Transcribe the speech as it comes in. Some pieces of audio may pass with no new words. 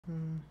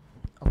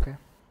Okay.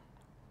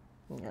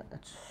 Yeah,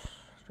 it's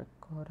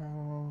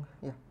recording.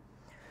 Yeah.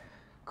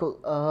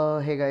 Cool.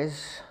 Hey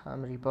guys,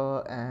 I'm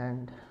Reaper,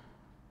 and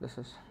this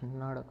is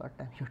not a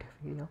part-time YouTube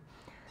video.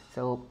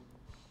 So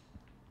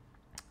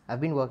I've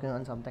been working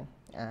on something,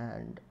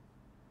 and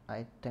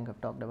I think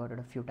I've talked about it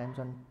a few times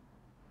on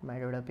my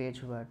Twitter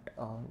page. But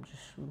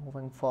just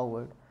moving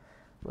forward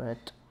with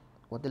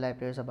what the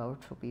library is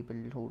about for people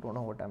who don't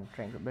know what I'm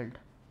trying to build.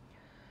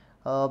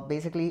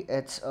 Basically,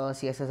 it's a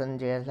CSS and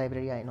JS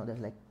library. I know there's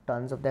like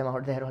tons of them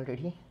out there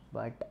already,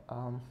 but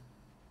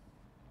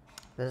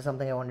this is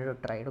something I wanted to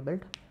try to build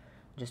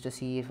just to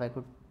see if I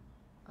could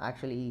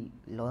actually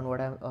learn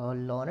what I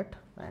learn it,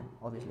 and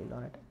obviously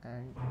learn it,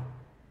 and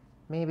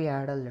maybe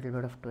add a little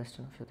bit of twist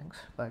in a few things.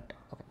 But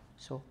okay,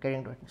 so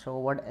getting to it. So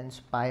what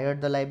inspired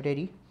the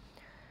library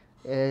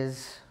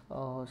is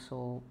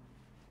so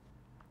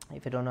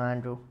if you don't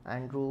know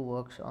Andrew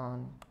works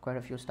on quite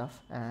a few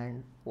stuff,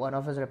 and one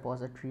of his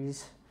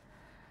repositories,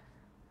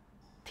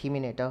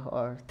 Theminator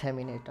or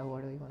Theminator,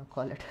 whatever you want to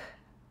call it,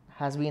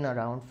 has been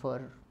around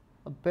for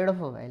a bit of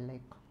a while,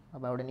 like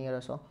about a year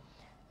or so,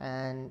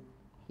 and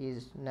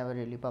he's never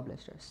really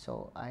published it.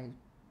 So I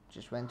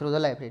just went through the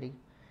library.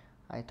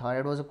 I thought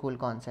it was a cool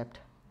concept,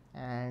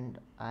 and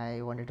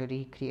I wanted to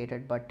recreate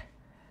it, but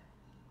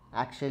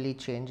actually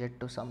change it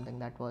to something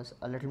that was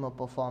a little more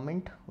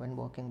performant when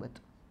working with.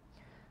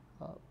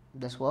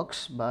 This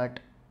works,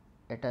 but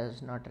it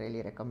is not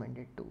really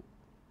recommended to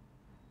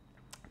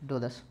do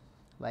this.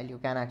 While you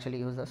can actually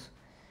use this,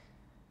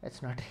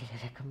 it's not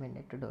really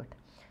recommended to do it.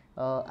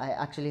 I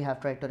actually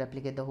have tried to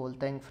replicate the whole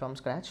thing from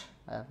scratch.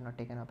 I have not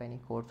taken up any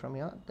code from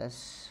here.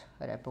 This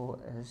repo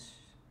is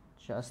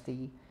just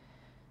the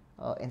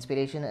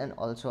inspiration, and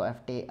also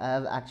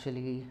I've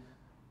actually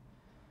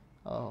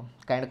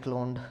kind of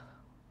cloned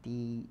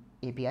the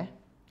API,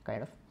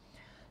 kind of.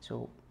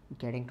 So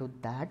getting to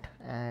that,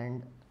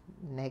 and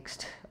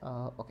next,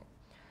 okay.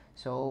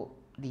 So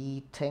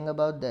the thing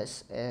about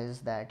this is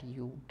that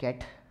you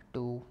get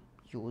to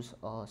use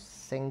a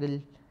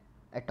single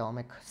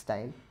atomic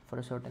style for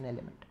a certain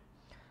element.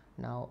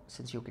 Now,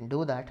 since you can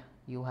do that,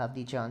 you have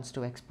the chance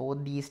to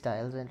export these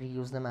styles and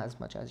reuse them as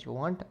much as you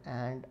want,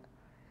 and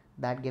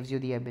that gives you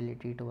the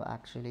ability to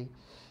actually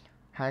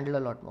handle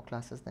a lot more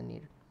classes than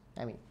needed.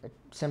 I mean, it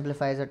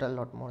simplifies it a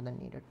lot more than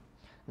needed.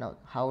 Now,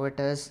 how it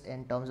is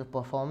in terms of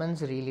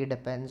performance really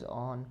depends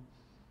on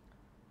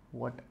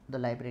what the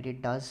library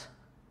does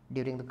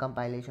during the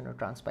compilation or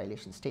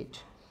transpilation stage.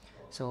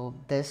 So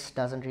this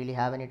doesn't really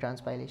have any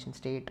transpilation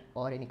state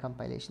or any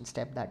compilation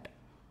step that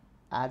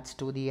adds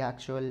to the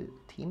actual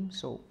theme.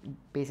 So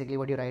basically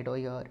what you write over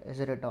here is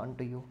a return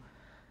to you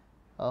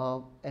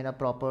in a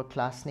proper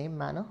class name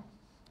manner,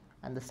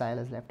 and the style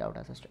is left out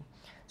as a string.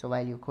 So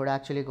while you could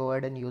actually go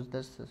ahead and use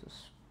this is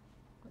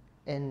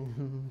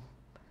in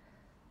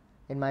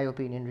my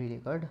opinion really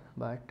good,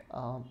 but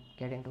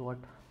getting to what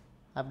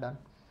I've done.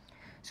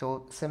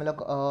 So similar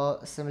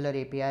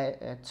API,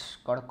 it's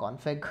got a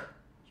config.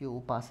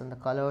 You pass in the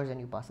colors and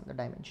you pass in the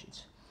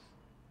dimensions.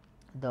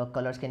 The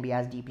colors can be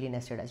as deeply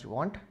nested as you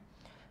want.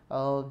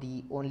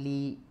 The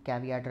only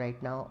caveat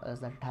right now is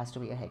that it has to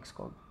be a hex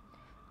code.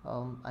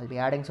 I'll be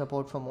adding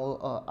support for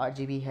more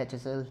RGB,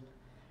 HSL,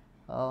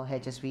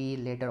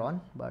 HSV later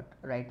on, but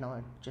right now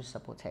it just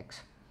supports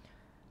hex.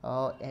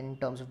 In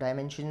terms of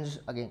dimensions,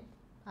 again,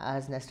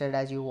 as nested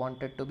as you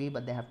want it to be,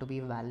 but they have to be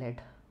valid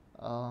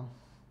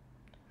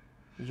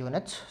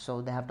units.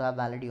 So they have to have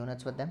valid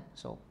units with them.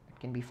 So it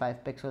can be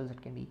 5 pixels, it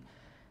can be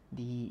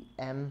the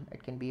M,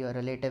 it can be a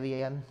relative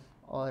EM,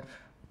 or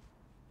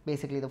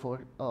basically the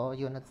 4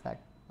 units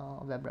that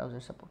web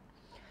browsers support.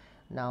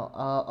 Now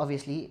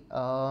obviously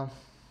the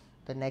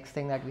next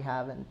thing that we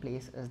have in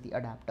place is the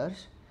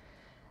adapters.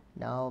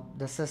 Now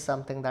this is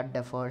something that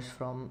differs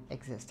from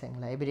existing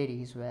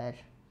libraries where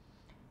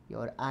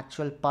your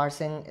actual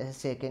parsing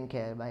is taken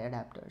care by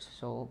adapters.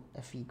 So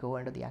if we go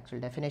into the actual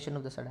definition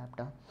of this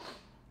adapter,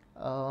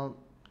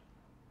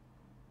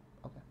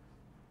 okay,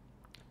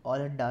 all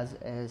it does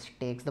is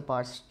takes the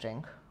parse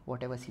string,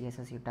 whatever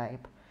CSS you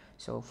type.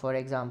 So for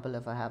example,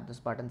 if I have this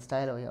button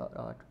style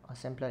or a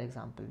simpler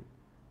example,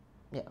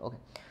 yeah, okay.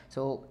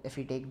 So if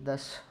we take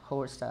this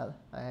hover style,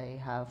 I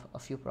have a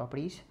few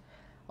properties.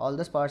 All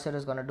this parser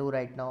is going to do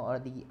right now, or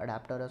the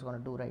adapter is going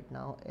to do right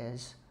now,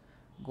 is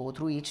go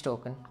through each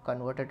token,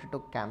 convert it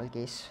to camel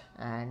case,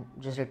 and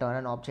just return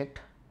an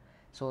object.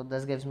 So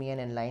this gives me an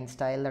inline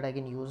style that I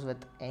can use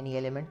with any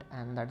element,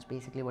 and that's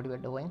basically what we're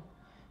doing.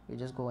 You're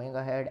just going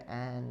ahead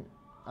and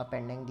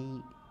appending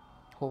the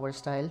hover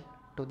style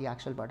to the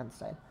actual button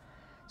style.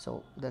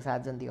 So this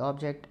adds in the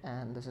object,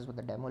 and this is what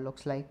the demo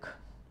looks like.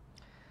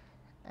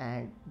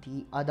 And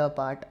the other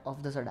part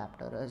of this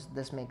adapter is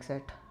this makes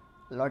it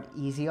a lot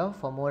easier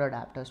for more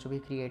adapters to be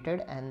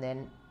created, and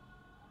then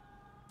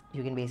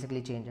you can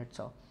basically change it.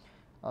 So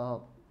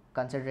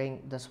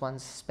considering this one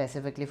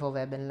specifically for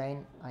web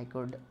inline, I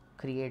could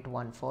create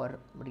one for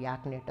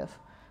React Native,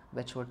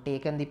 which would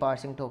take in the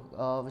parsing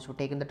which would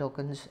take in the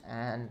tokens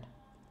and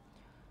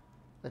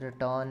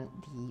return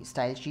the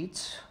style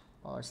sheets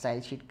or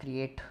style sheet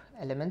create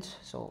elements.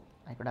 So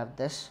I could have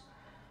this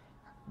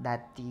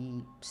that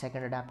the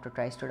second adapter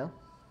tries to do.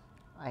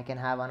 I can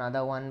have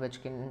another one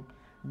which can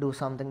do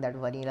something that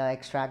vanilla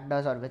extract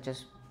does, or which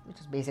is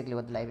basically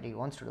what the library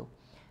wants to do,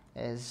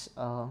 is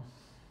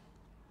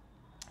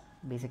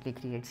basically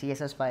create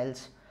CSS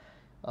files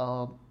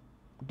uh,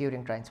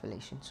 during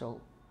transpilation. So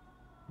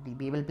the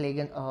Babel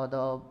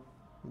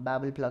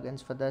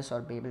plugins for this,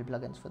 or Babel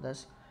plugins for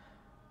this,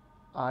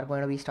 are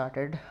going to be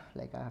started.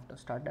 Like, I have to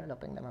start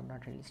developing them. I'm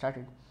not really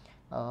started,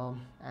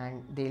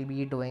 and they'll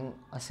be doing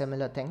a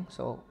similar thing.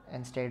 So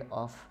instead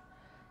of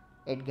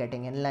it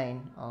getting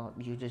inline,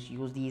 you just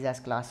use these as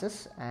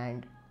classes,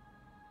 and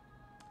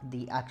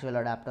the actual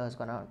adapter is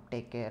gonna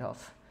take care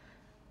of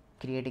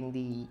creating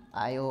the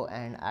IO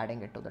and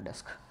adding it to the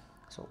disk.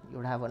 So you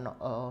would have a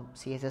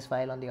CSS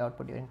file on the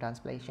output during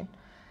translation,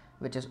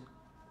 which is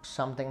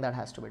something that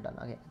has to be done.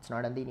 Again, it's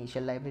not in the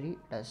initial library,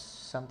 it is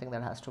something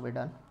that has to be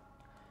done.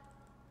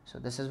 So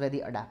this is where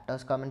the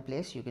adapters come in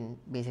place. You can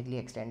basically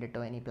extend it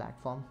to any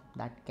platform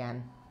that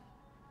can,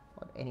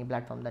 or any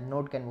platform that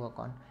Node can work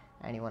on,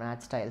 and you want to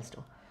add styles to.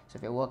 So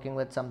if you're working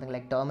with something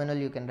like Terminal,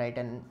 you can write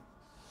an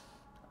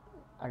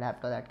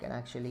adapter that can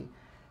actually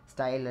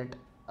style it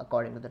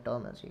according to the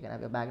terminal. So you can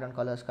have your background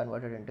colors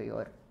converted into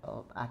your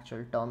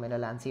actual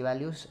terminal ANSI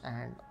values,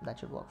 and that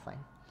should work fine.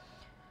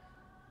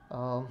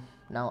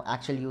 Now,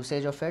 actual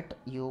usage of it,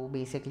 you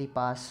basically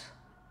pass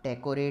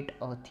decorate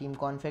a theme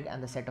config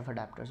and the set of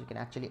adapters. You can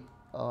actually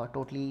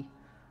totally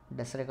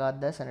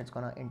disregard this, and it's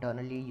gonna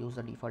internally use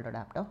the default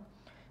adapter.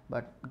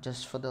 But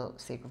just for the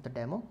sake of the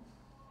demo,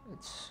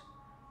 it's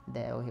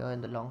there over here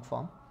in the long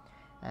form.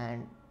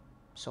 And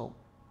so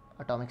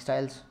atomic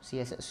styles,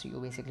 CSS, you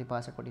basically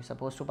pass it what you're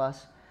supposed to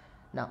pass.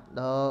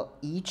 Now,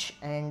 each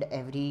and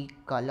every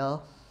color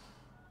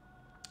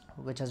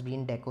which has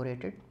been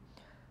decorated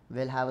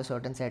will have a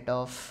certain set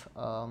of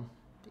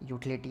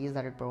utilities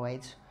that it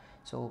provides.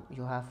 So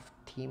you have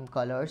theme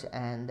colors,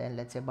 and then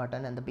let's say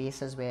button, and the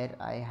base is where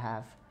I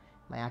have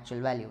my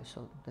actual value.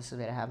 So this is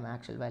where I have my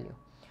actual value.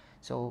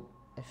 So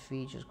if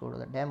we just go to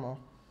the demo,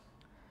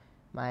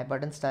 my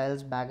button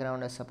styles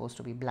background is supposed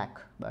to be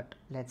black, but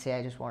let's say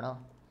I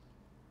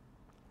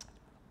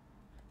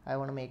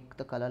want to make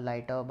the color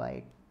lighter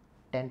by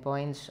 10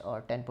 points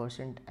or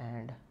 10%,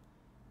 and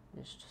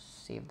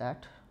just save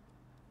that.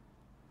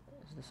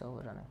 Is the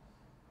server running?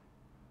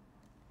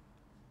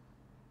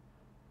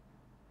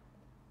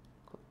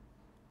 Cool.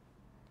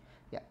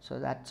 Yeah, so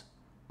that's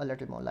a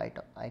little more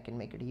lighter. I can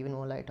make it even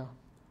more lighter,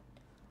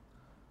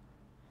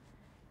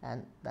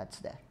 and that's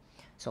there.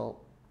 So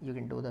you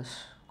can do this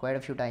quite a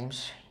few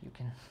times. You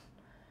can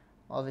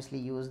obviously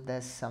use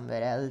this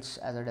somewhere else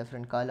as a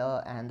different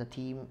color, and the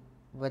theme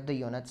with the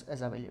units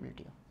is available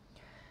to you.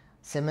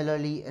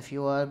 Similarly, if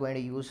you are going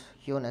to use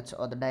units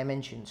or the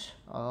dimensions,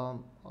 or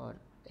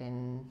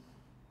in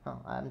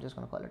I'm just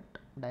going to call it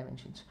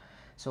dimensions.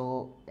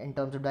 So in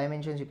terms of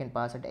dimensions, you can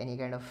pass it any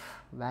kind of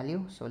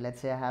value. So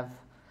let's say I have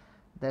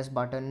this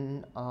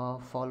button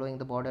following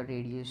the border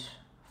radius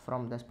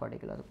from this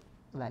particular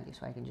value,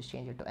 so I can just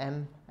change it to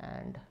M,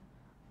 and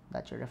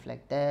that should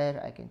reflect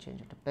there. I can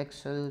change it to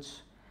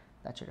pixels,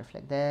 that should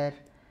reflect there.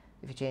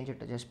 If you change it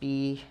to just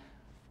P,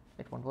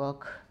 it won't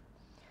work.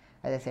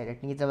 As I said,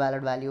 it needs a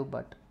valid value,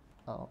 but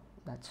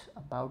that's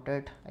about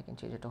it. I can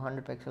change it to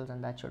 100 pixels,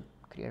 and that should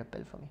create a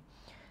pill for me.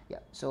 Yeah,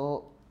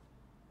 so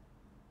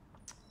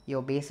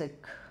your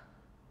basic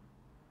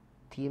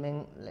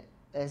theming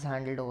is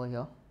handled over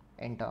here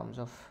in terms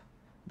of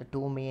the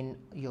two main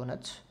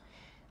units.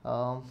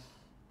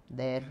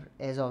 There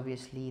is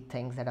obviously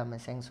things that are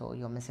missing. So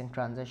you're missing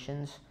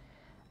transitions,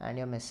 and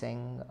you're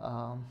missing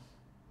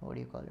what do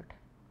you call it,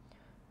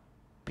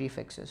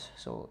 prefixes.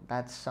 So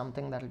that's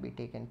something that will be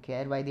taken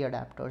care by the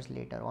adapters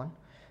later on.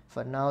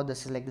 For now,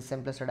 this is like the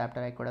simplest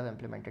adapter I could have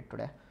implemented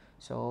today,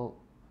 so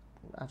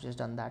I've just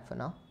done that for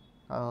now.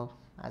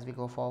 As we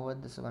go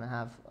forward, this is going to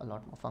have a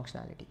lot more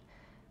functionality.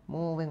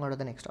 Moving on to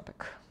the next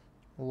topic.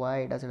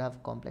 Why does it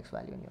have complex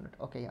value in unit?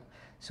 Okay, yeah,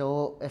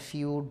 so if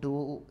you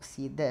do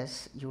see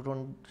this, you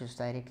don't just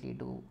directly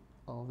do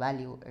a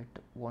value, it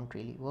won't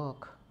really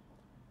work.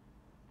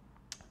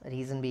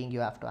 Reason being, you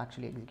have to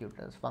actually execute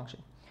it as a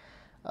function.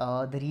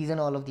 The reason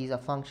all of these are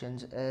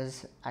functions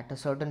is at a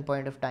certain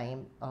point of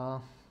time,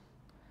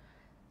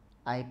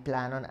 I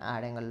plan on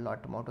adding a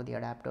lot more to the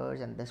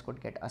adapters, and this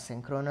could get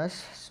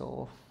asynchronous.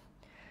 So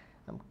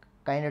I'm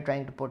kind of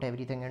trying to put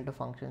everything into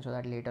function, so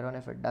that later on,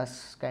 if it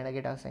does kind of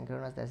get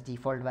asynchronous, there's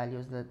default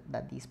values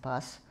that these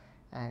pass,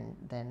 and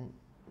then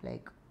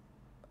like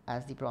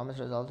as the promise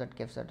resolves, it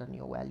gives it a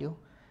new value,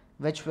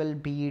 which will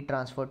be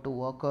transferred to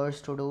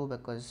workers to do,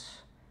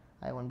 because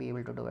I won't be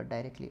able to do it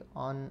directly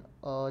on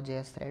a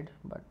JS thread.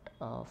 But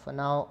for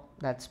now,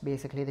 that's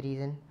basically the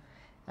reason.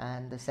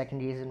 And the second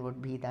reason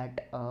would be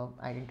that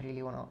I didn't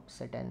really want to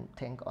sit and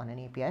think on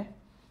an API.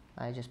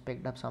 I just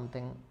picked up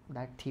something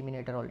that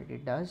Theminator already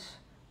does,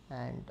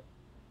 and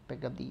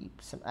picked up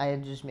I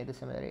just made a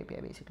similar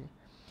API basically.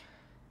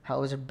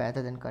 How is it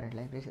better than current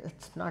libraries?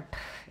 It's not.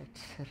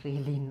 It's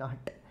really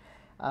not.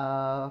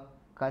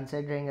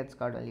 considering it's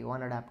got only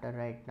one adapter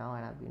right now,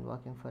 and I've been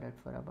working for it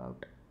for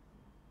about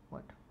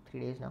what, 3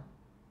 days now.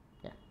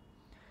 Yeah.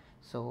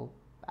 So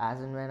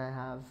as and when I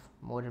have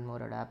more and more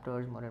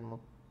adapters, more and more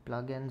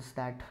plugins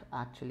that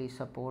actually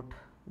support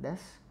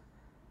this,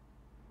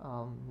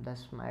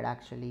 this might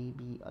actually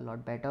be a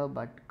lot better.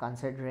 But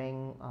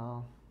considering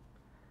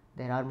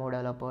there are more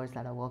developers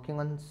that are working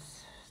on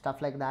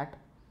stuff like that,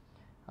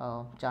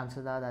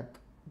 chances are that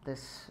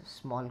this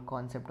small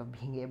concept of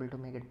being able to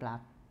make it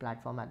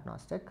platform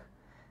agnostic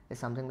is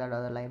something that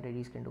other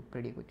libraries can do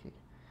pretty quickly.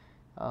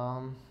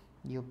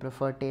 You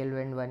prefer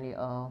Tailwind,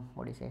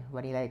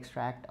 vanilla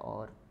extract,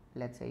 or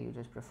let's say you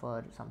just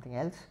prefer something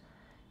else,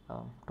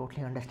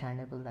 totally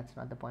understandable. That's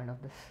not the point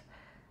of this.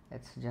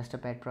 It's just a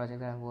pet project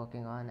that I'm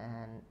working on,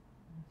 and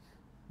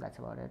that's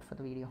about it for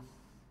the video.